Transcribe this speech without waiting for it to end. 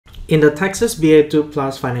In the Texas BA2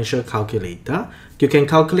 Plus Financial Calculator, you can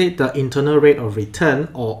calculate the internal rate of return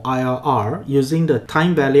or IRR using the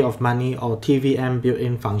time value of money or TVM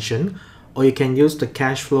built-in function, or you can use the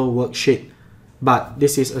cash flow worksheet. But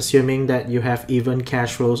this is assuming that you have even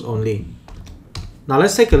cash flows only. Now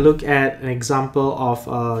let's take a look at an example of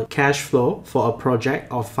a cash flow for a project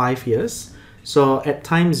of 5 years. So at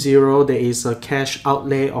time 0, there is a cash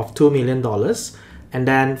outlay of $2 million. And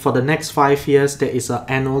then for the next 5 years, there is an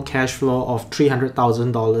annual cash flow of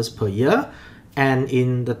 $300,000 per year. And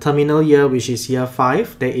in the terminal year, which is year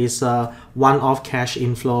 5, there is a one-off cash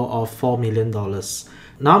inflow of $4 million.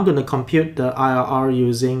 Now I'm going to compute the IRR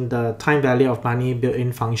using the time value of money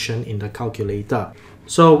built-in function in the calculator.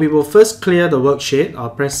 So we will first clear the worksheet. I'll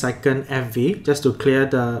press second FV just to clear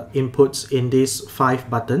the inputs in these 5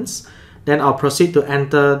 buttons. Then I'll proceed to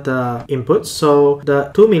enter the inputs. So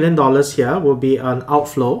the $2 million here will be an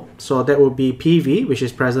outflow. So that will be PV, which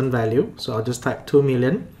is present value. So I'll just type 2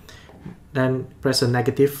 million, then press a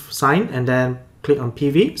negative sign and then click on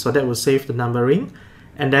PV. So that will save the numbering.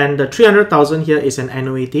 And then the 300,000 here is an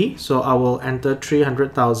annuity. So I will enter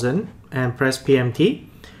 300,000 and press PMT.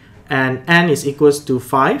 And N is equals to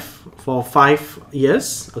 5 for 5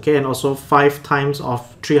 years. Okay, and also 5 times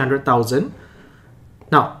of 300,000.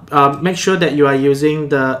 Now, make sure that you are using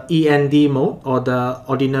the END mode or the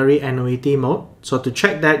ordinary annuity mode. So to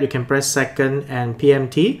check that, you can press second and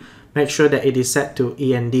PMT. Make sure that it is set to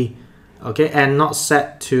END, okay, and not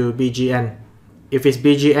set to BGN. If it's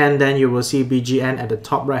BGN, then you will see BGN at the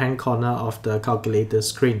top right-hand corner of the calculator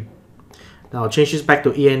screen. Now, I'll change this back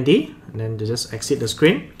to END, and then just exit the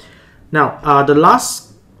screen. Now, the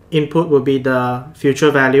last input will be the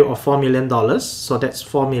future value of $4 million. So that's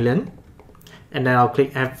 4 million. And then I'll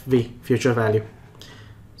click FV, future value.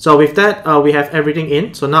 So with that, we have everything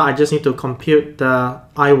in. So now I just need to compute the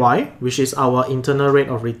IY, which is our internal rate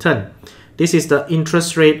of return. This is the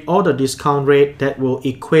interest rate or the discount rate that will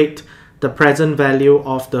equate the present value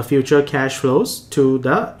of the future cash flows to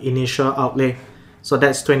the initial outlay. So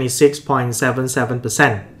that's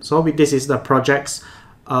 26.77%. So this is the project's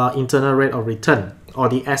internal rate of return, or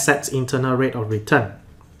the asset's internal rate of return.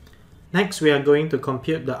 Next, we are going to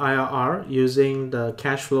compute the IRR using the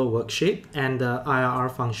cash flow worksheet and the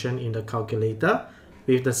IRR function in the calculator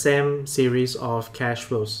with the same series of cash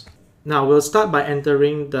flows. Now, we'll start by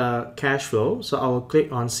entering the cash flow. So I will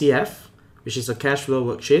click on CF, which is a cash flow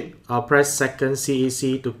worksheet. I'll press second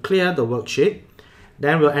CEC to clear the worksheet.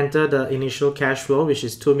 Then we'll enter the initial cash flow, which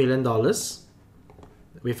is $2 million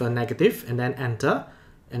with a negative, and then enter.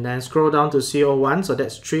 And then scroll down to CO1, so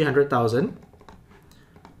that's 300,000.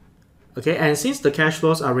 Okay, and since the cash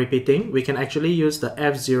flows are repeating, we can actually use the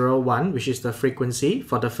F01, which is the frequency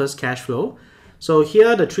for the first cash flow. So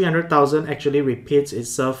here the 300,000 actually repeats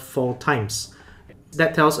itself 4 times.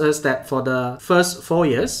 That tells us that for the first 4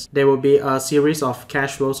 years, there will be a series of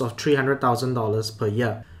cash flows of $300,000 per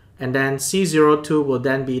year. And then C02 will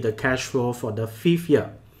then be the cash flow for the 5th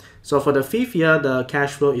year. So for the 5th year, the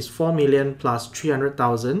cash flow is 4 million plus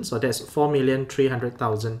 300,000. So that's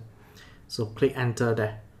 4,300,000. So click enter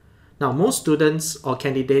there. Now, most students or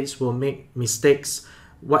candidates will make mistakes.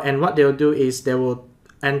 What they'll do is they will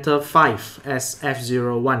enter 5 as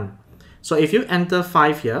F01. So if you enter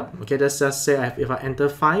 5 here, okay, let's just say if I enter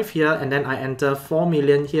 5 here and then I enter 4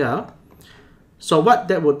 million here. So what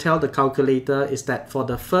that would tell the calculator is that for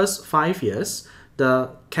the first 5 years, the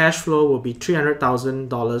cash flow will be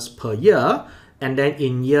 $300,000 per year. And then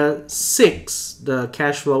in year 6, the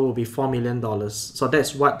cash flow will be $4 million. So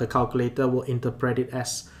that's what the calculator will interpret it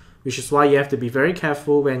as, which is why you have to be very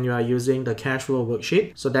careful when you are using the cash flow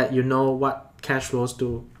worksheet so that you know what cash flows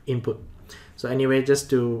to input. So anyway,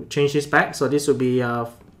 just to change this back, so this will be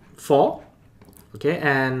 4, okay,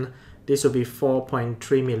 and this will be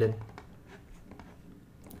 4.3 million.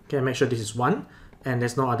 Okay, make sure this is 1, and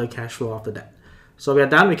there's no other cash flow after that. So we are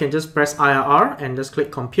done. We can just press IRR and just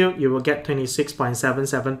click compute. You will get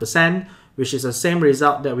 26.77%, which is the same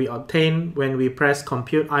result that we obtained when we pressed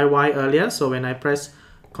compute IY earlier. So when I press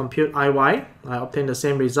compute IY, I obtain the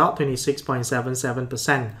same result,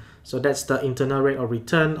 26.77%. So that's the internal rate of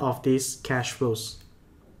return of these cash flows.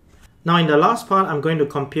 Now in the last part, I'm going to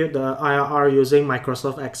compute the IRR using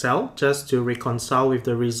Microsoft Excel just to reconcile with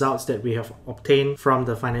the results that we have obtained from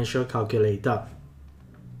the financial calculator.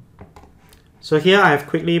 So here I have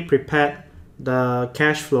quickly prepared the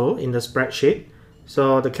cash flow in the spreadsheet.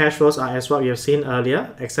 So the cash flows are as what we have seen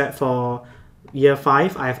earlier, except for year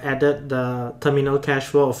 5, I've added the terminal cash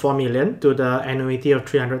flow of 4 million to the annuity of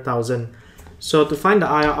 300,000. So to find the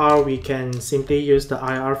IRR, we can simply use the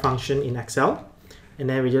IRR function in Excel. And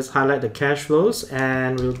then we just highlight the cash flows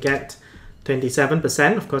and we'll get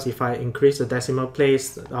 27%. Of course, if I increase the decimal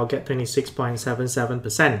place, I'll get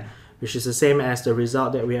 26.77%, which is the same as the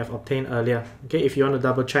result that we have obtained earlier. Okay, if you want to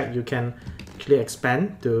double check, you can actually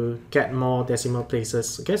expand to get more decimal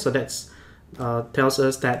places. Okay, so that's tells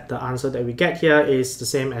us that the answer that we get here is the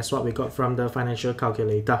same as what we got from the financial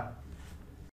calculator.